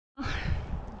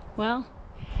Well,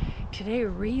 today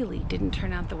really didn't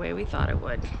turn out the way we thought it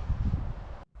would.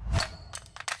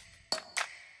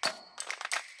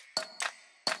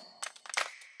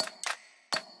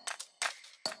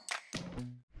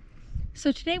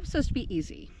 So today was supposed to be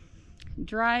easy.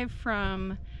 Drive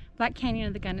from Black Canyon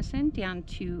of the Gunnison down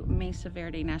to Mesa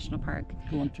Verde National Park.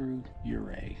 Going through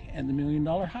Ouray and the $1 Million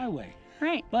Highway.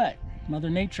 Right. But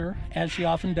Mother Nature, as she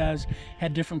often does,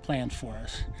 had different plans for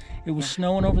us. It was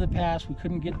snowing over the pass. We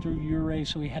couldn't get through Ouray,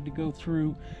 so we had to go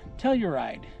through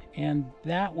Telluride and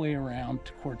that way around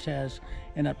to Cortez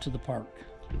and up to the park.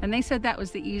 And they said that was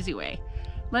the easy way.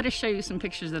 Let us show you some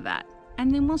pictures of that.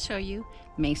 And then we'll show you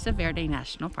Mesa Verde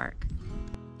National Park.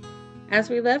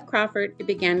 As we left Crawford, it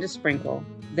began to sprinkle,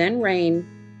 then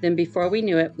rain, then before we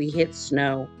knew it, we hit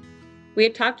snow. We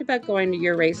had talked about going to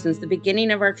Ouray since the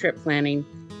beginning of our trip planning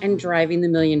and driving the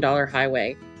 $1 Million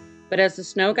Highway. But as the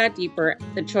snow got deeper,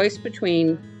 the choice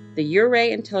between the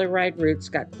Ouray and Telluride routes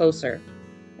got closer,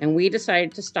 and we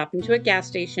decided to stop into a gas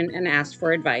station and ask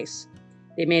for advice.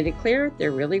 They made it clear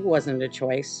there really wasn't a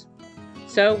choice.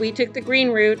 So we took the green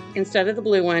route instead of the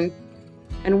blue one,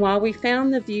 and while we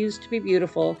found the views to be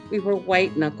beautiful, we were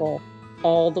white knuckle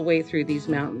all the way through these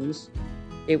mountains.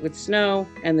 It would snow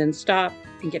and then stop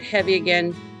and get heavy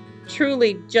again.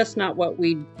 Truly just not what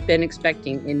we'd been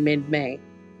expecting in mid-May.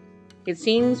 It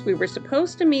seems we were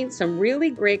supposed to meet some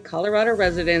really great Colorado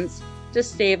residents to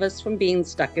save us from being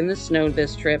stuck in the snow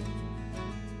this trip.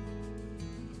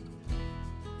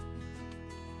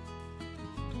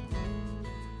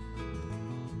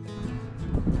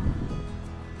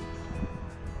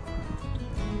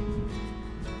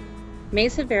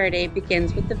 Mesa Verde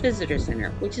begins with the Visitor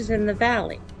Center, which is in the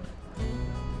valley.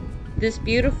 This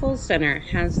beautiful center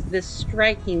has this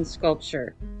striking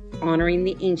sculpture honoring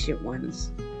the ancient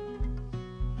ones.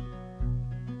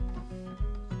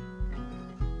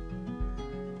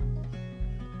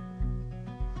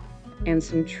 And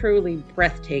some truly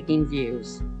breathtaking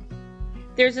views.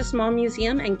 There's a small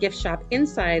museum and gift shop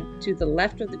inside to the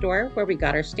left of the door where we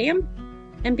got our stamp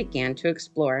and began to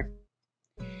explore.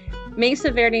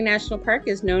 Mesa Verde National Park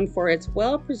is known for its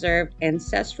well-preserved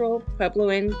ancestral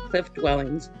Puebloan cliff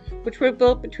dwellings, which were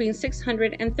built between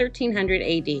 600 and 1300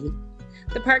 AD.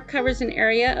 The park covers an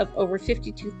area of over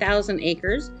 52,000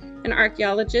 acres, and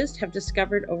archaeologists have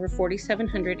discovered over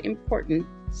 4,700 important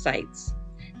sites,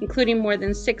 including more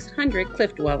than 600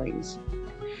 cliff dwellings.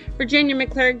 Virginia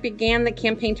McClurg began the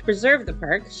campaign to preserve the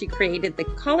park. She created the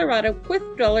Colorado Cliff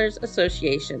Dwellers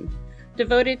Association,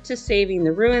 devoted to saving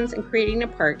the ruins and creating a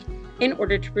park in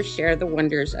order to share the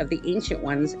wonders of the ancient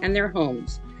ones and their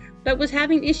homes, but was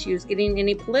having issues getting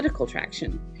any political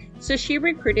traction, so she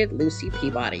recruited Lucy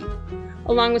Peabody.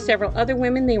 Along with several other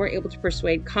women, they were able to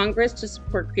persuade Congress to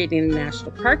support creating a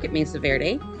national park at Mesa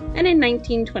Verde, and in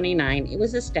 1929 it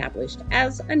was established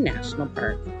as a national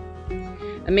park.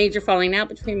 A major falling out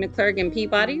between McClurg and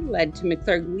Peabody led to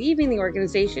McClurg leaving the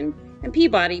organization and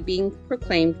Peabody being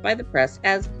proclaimed by the press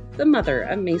as the mother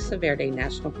of Mesa Verde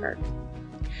National Park.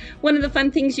 One of the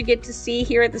fun things you get to see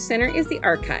here at the center is the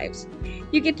archives.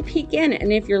 You get to peek in,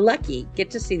 and if you're lucky, get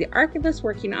to see the archivists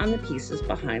working on the pieces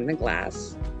behind the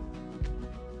glass.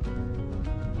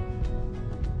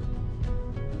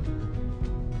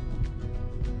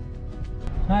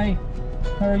 Hi,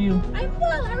 how are you? I'm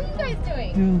well. How are you guys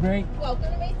doing? Doing great. Welcome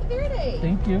to Mesa Verde.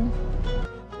 Thank you.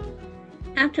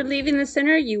 After leaving the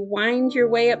center, you wind your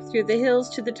way up through the hills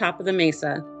to the top of the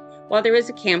mesa. While there is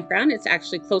a campground, it's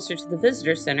actually closer to the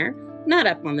visitor center, not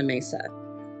up on the mesa.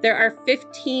 There are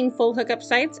 15 full hookup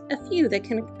sites, a few that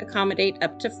can accommodate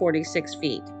up to 46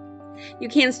 feet. You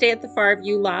can stay at the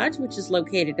Farview Lodge, which is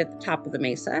located at the top of the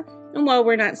mesa, and while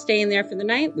we're not staying there for the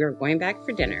night, we're going back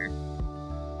for dinner.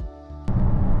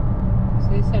 So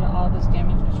they said all this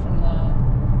damage was from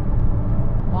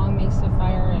the Long Mesa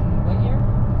fire in what year?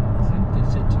 I think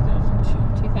they said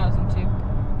 2002. 2002.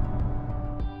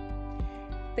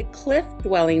 The cliff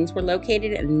dwellings were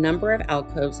located in a number of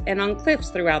alcoves and on cliffs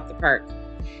throughout the park.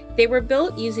 They were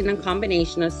built using a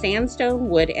combination of sandstone,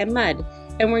 wood, and mud,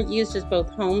 and were used as both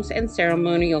homes and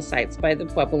ceremonial sites by the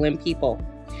Puebloan people.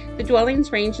 The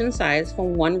dwellings range in size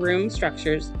from one-room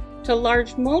structures to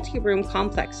large multi-room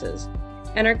complexes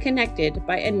and are connected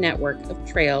by a network of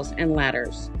trails and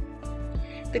ladders.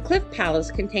 The Cliff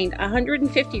Palace contained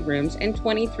 150 rooms and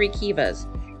 23 kivas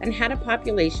and had a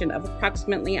population of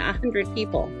approximately 100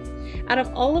 people. Out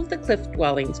of all of the cliff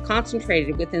dwellings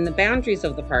concentrated within the boundaries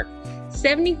of the park,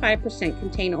 75%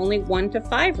 contain only 1 to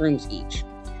 5 rooms each.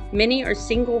 Many are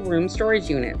single-room storage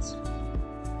units.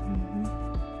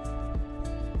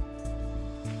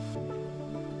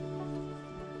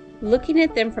 Looking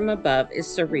at them from above is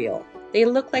surreal. They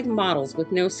look like models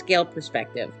with no scale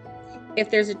perspective. If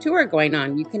there's a tour going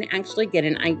on, you can actually get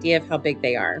an idea of how big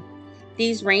they are.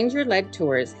 These ranger-led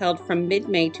tours, held from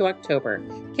mid-May to October,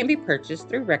 can be purchased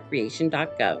through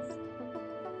recreation.gov.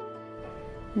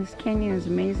 This canyon is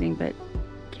amazing, but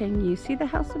can you see the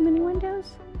house of many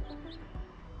windows?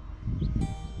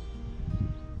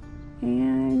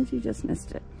 And you just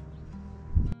missed it.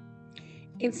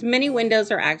 Its many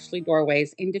windows are actually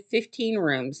doorways into 15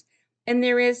 rooms, and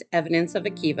there is evidence of a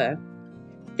kiva.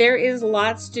 There is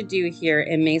lots to do here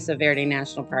in Mesa Verde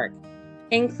National Park,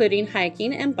 including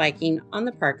hiking and biking on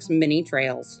the park's many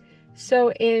trails.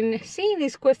 So in seeing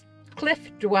these cliff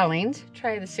dwellings,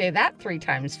 try to say that 3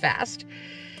 times fast,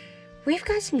 we've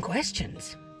got some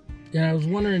questions. And I was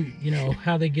wondering,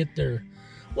 how they get there.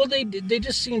 Well, they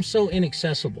just seem so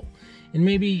inaccessible. And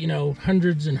maybe,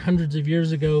 hundreds and hundreds of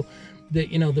years ago,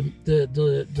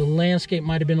 the landscape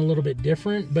might have been a little bit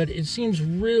different, but it seems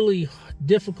really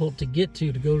difficult to go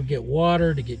to get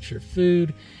water, to get your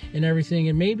food and everything.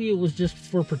 And maybe it was just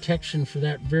for protection for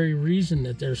that very reason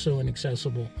that they're so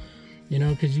inaccessible,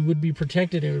 because you would be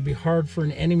protected and it would be hard for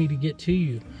an enemy to get to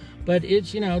you. But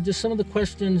it's, just some of the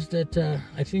questions that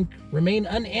I think remain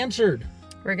unanswered.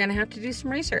 We're going to have to do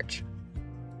some research.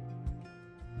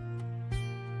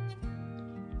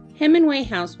 Hemingway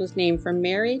House was named for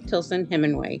Mary Tilson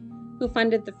Hemingway, who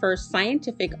funded the first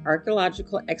scientific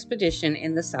archaeological expedition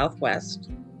in the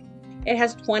Southwest. It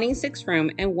has 26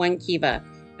 rooms and 1 kiva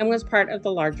and was part of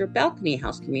the larger balcony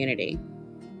house community.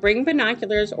 Bring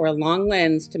binoculars or a long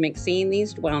lens to make seeing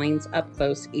these dwellings up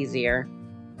close easier.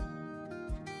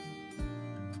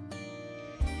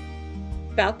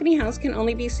 Balcony house can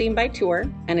only be seen by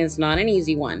tour and is not an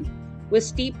easy one, with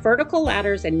steep vertical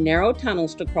ladders and narrow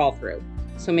tunnels to crawl through.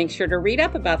 So make sure to read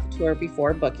up about the tour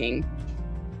before booking.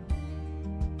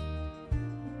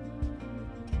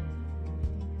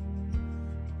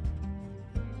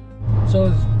 So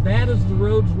as bad as the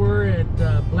roads were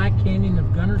at Black Canyon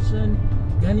of Gunnison,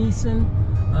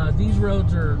 these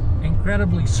roads are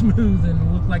incredibly smooth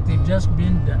and look like they've just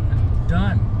been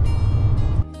done.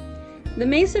 The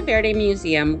Mesa Verde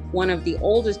Museum, one of the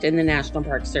oldest in the National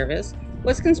Park Service,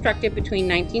 was constructed between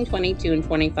 1922 and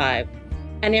 25.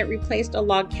 And it replaced a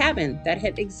log cabin that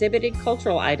had exhibited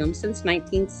cultural items since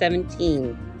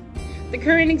 1917. The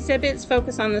current exhibits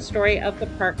focus on the story of the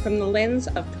park from the lens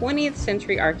of 20th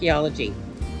century archaeology.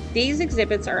 These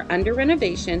exhibits are under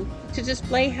renovation to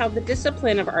display how the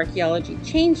discipline of archaeology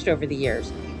changed over the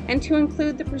years and to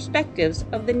include the perspectives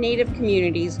of the native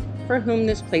communities for whom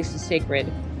this place is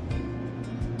sacred.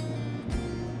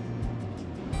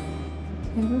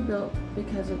 They were built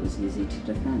because it was easy to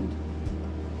defend.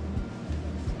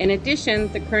 In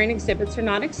addition, the current exhibits are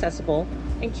not accessible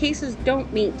and cases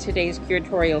don't meet today's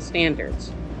curatorial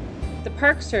standards. The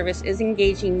Park Service is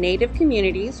engaging Native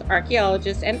communities,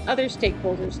 archaeologists, and other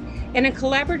stakeholders in a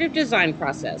collaborative design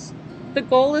process. The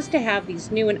goal is to have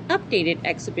these new and updated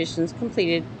exhibitions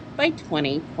completed by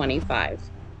 2025.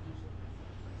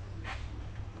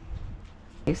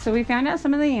 Okay, so we found out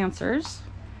some of the answers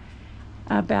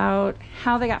about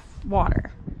how they got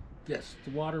water. Yes,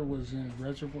 the water was in a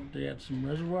reservoir. They had some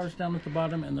reservoirs down at the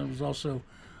bottom, and there was also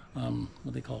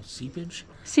what they call seepage.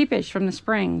 Seepage from the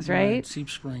springs, right? Seep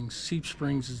springs. Seep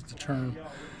springs is the term.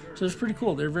 So it's pretty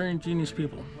cool. They're very ingenious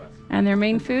people. And their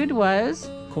main food was?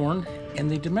 Corn, and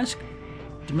they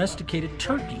domesticated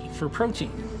turkey for protein,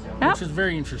 which is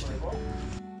very interesting.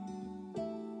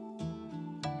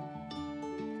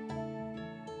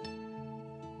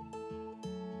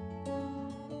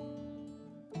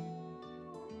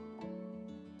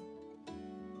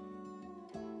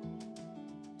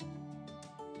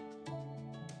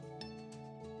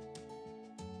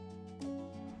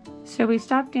 So we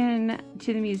stopped in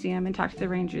to the museum and talked to the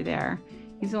ranger there.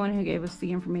 He's the one who gave us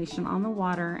the information on the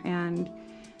water and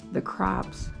the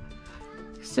crops.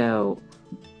 So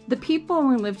the people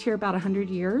only lived here about 100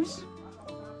 years,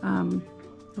 around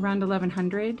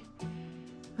 1100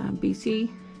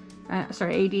 BC,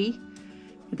 AD, is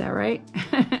that right?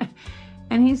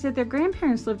 And he said their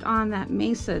grandparents lived on that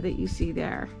mesa that you see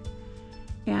there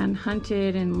and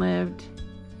hunted and lived.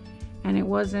 And it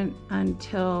wasn't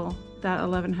until that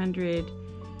 1100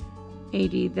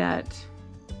 AD that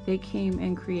they came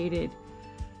and created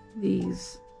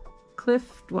these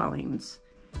cliff dwellings.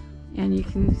 And you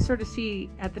can sort of see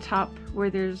at the top where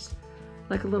there's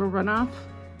like a little runoff,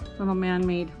 little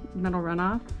man-made metal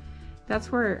runoff.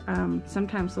 That's where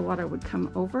sometimes the water would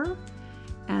come over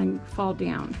and fall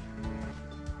down.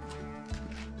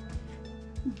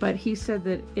 But he said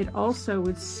that it also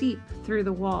would seep through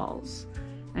the walls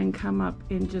and come up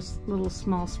in just little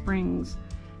small springs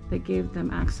that gave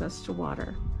them access to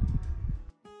water.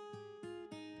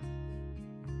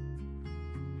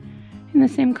 In the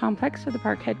same complex are the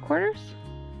park headquarters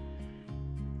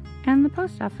and the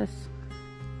post office.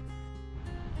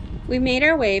 We made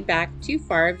our way back to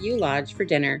Fairview Lodge for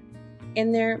dinner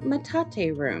in their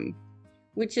metate room,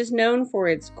 which is known for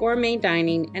its gourmet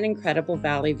dining and incredible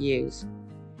valley views.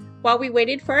 While we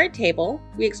waited for our table,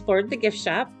 we explored the gift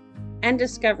shop and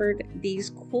discovered these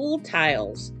cool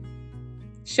tiles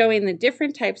showing the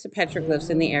different types of petroglyphs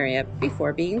in the area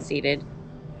before being seated.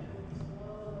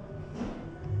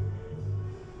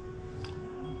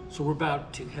 So we're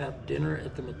about to have dinner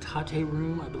at the metate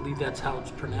room. I believe that's how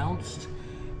it's pronounced.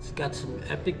 It's got some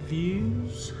epic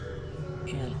views,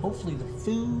 and hopefully the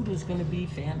food is going to be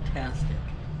fantastic.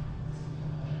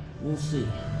 We'll see.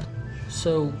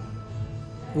 So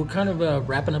we're kind of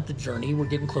wrapping up the journey. We're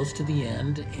getting close to the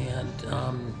end,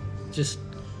 and just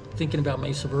thinking about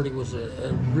Mesa Verde was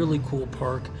a really cool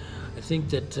park. I think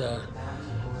that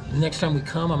next time we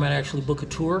come, I might actually book a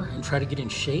tour and try to get in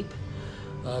shape.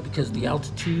 Because the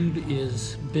altitude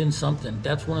has been something.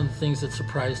 That's one of the things that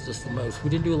surprised us the most. We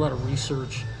didn't do a lot of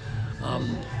research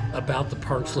about the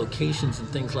park's locations and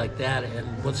things like that,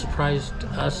 and what surprised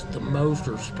us the most,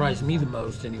 or surprised me the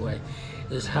most anyway,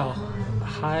 is how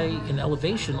high in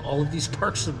elevation all of these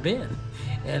parks have been.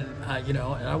 And and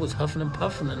I was huffing and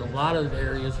puffing in a lot of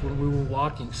areas when we were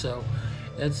walking, so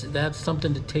that's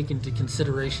something to take into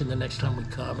consideration the next time we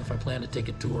come. If I plan to take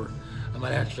a tour, I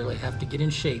might actually have to get in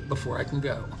shape before I can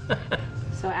go.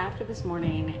 So after this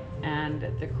morning and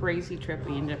the crazy trip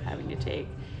we ended up having to take,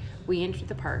 we entered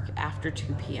the park after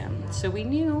 2 p.m. So we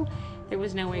knew there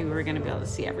was no way we were going to be able to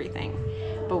see everything,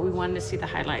 but we wanted to see the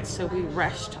highlights. So we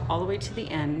rushed all the way to the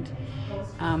end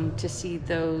to see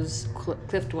those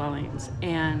cliff dwellings,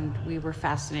 and we were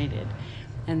fascinated.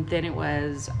 And then it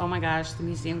was, oh my gosh, the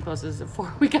museum closes at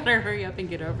 4. We gotta hurry up and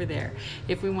get over there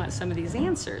if we want some of these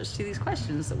answers to these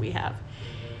questions that we have.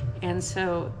 And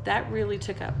so that really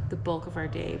took up the bulk of our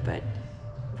day, but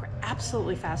we're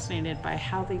absolutely fascinated by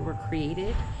how they were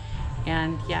created.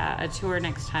 And yeah, a tour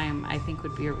next time I think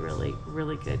would be a really,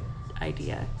 really good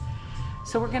idea.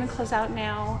 So we're gonna close out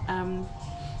now.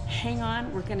 Hang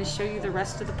on, we're gonna show you the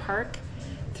rest of the park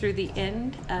through the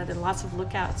end. There are lots of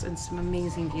lookouts and some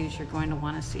amazing views you're going to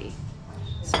want to see.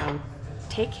 So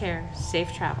take care,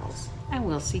 safe travels, and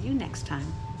we'll see you next time.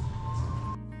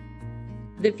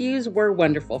 The views were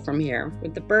wonderful from here,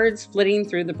 with the birds flitting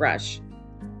through the brush.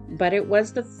 But it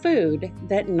was the food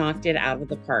that knocked it out of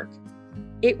the park.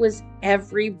 It was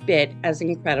every bit as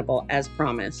incredible as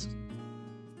promised.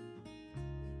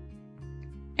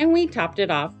 And we topped it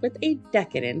off with a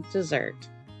decadent dessert.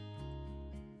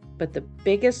 But the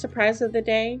biggest surprise of the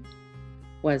day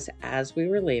was as we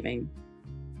were leaving.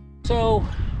 So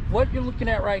what you're looking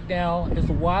at right now is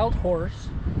a wild horse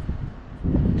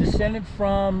descended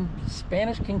from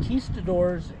Spanish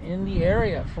conquistadors in the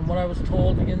area, from what I was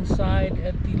told inside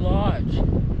at the lodge.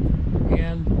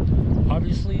 And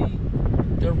obviously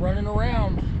they're running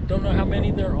around. Don't know how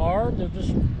many there are. They're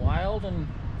just wild and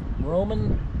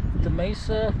roaming the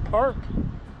Mesa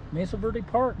Verde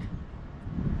Park.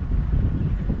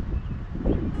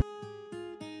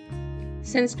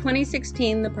 Since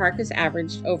 2016, the park has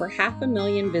averaged over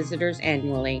 500,000 visitors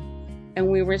annually, and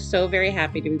we were so very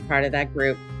happy to be part of that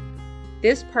group.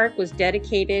 This park was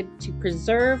dedicated to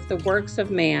preserve the works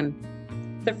of man,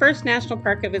 the first national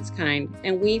park of its kind,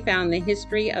 and we found the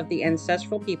history of the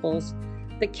ancestral peoples,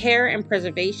 the care and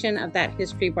preservation of that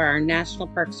history by our National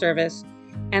Park Service,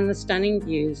 and the stunning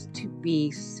views to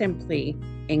be simply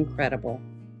incredible.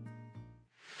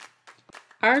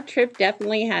 Our trip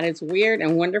definitely had its weird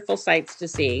and wonderful sights to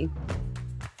see,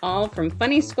 all from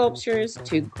funny sculptures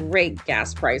to great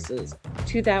gas prices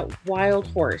to that wild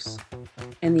horse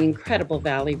and the incredible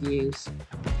valley views.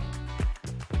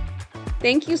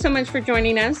 Thank you so much for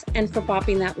joining us and for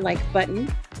bopping that like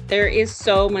button. There is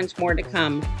so much more to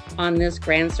come on this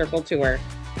Grand Circle tour,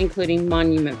 including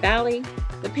Monument Valley,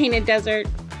 the Painted Desert,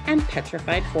 and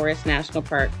Petrified Forest National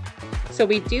Park. So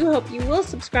we do hope you will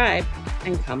subscribe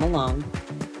and come along.